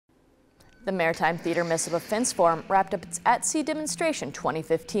The Maritime Theater Missile Defense Forum wrapped up its At-Sea Demonstration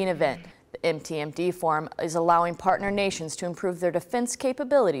 2015 event. The MTMD Forum is allowing partner nations to improve their defense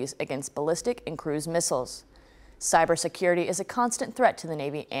capabilities against ballistic and cruise missiles. Cybersecurity is a constant threat to the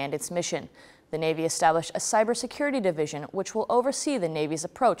Navy and its mission. The Navy established a cybersecurity division which will oversee the Navy's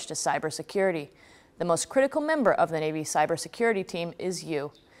approach to cybersecurity. The most critical member of the Navy cybersecurity team is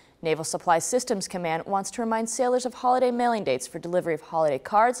you. Naval Supply Systems Command wants to remind sailors of holiday mailing dates for delivery of holiday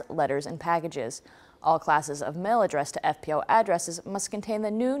cards, letters, and packages. All classes of mail addressed to FPO addresses must contain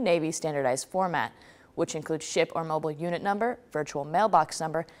the new Navy standardized format, which includes ship or mobile unit number, virtual mailbox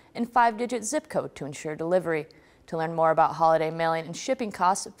number, and 5-digit zip code to ensure delivery. To learn more about holiday mailing and shipping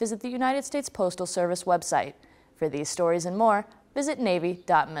costs, visit the United States Postal Service website. For these stories and more, visit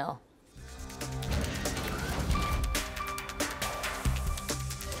Navy.mil.